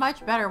it in a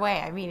much better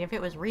way. I mean, if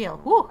it was real,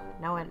 whew,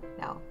 no,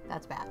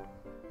 that's bad.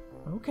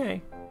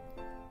 Okay.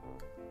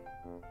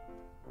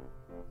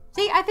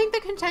 See, I think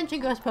the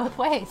contention goes both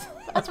ways.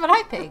 That's what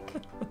I think.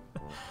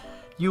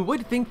 You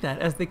would think that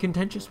as the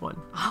contentious one.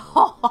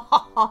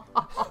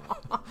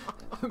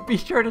 Be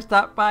sure to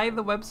stop by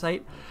the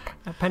website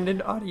at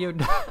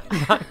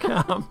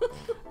pendantaudio.com.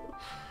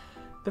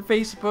 The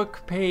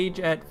Facebook page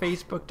at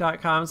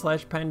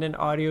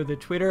facebook.com/pendantaudio, the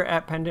Twitter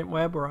at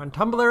pendantweb, or on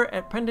Tumblr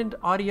at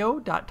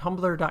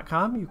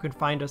pendantaudio.tumblr.com. You can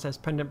find us as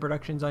Pendant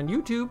Productions on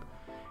YouTube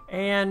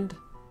and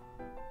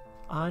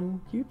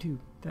on YouTube.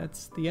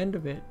 That's the end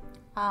of it.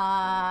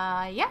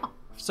 Yeah.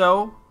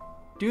 So,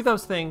 do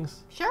those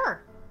things.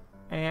 Sure.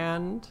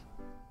 And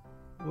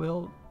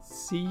we'll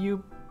see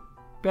you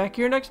back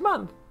here next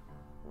month.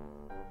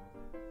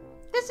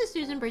 This is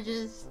Susan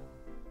Bridges.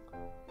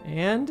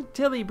 And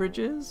Tilly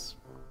Bridges.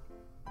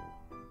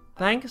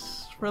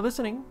 Thanks for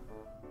listening.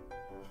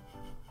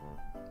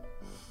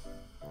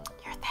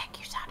 Your thank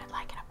you sounded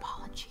like an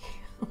apology.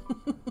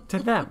 To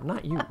them,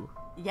 not you.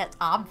 Yes,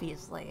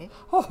 obviously.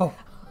 Oh.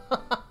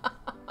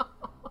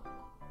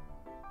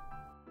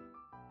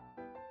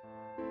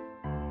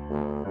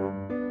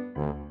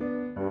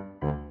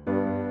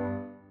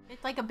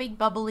 It's like a big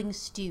bubbling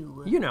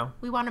stew. You know.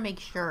 We want to make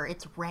sure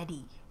it's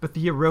ready. But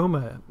the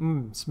aroma,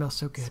 smells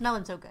so good.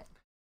 Smelling so good.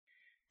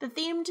 The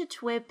theme to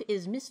TWIP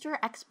is Mr.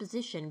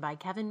 Exposition by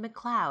Kevin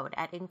MacLeod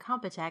at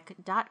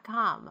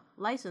Incompetech.com.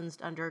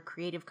 Licensed under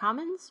Creative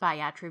Commons by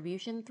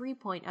Attribution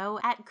 3.0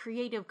 at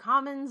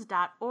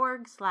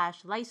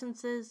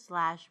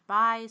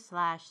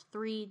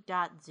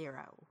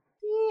creativecommons.org/licenses/by/3.0.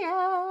 The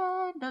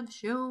end of the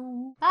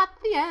show. That's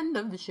the end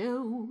of the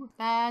show.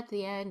 That's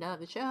the end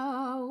of the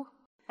show.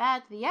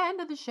 That's the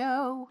end of the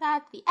show.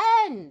 That's the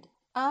end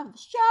of the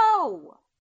show.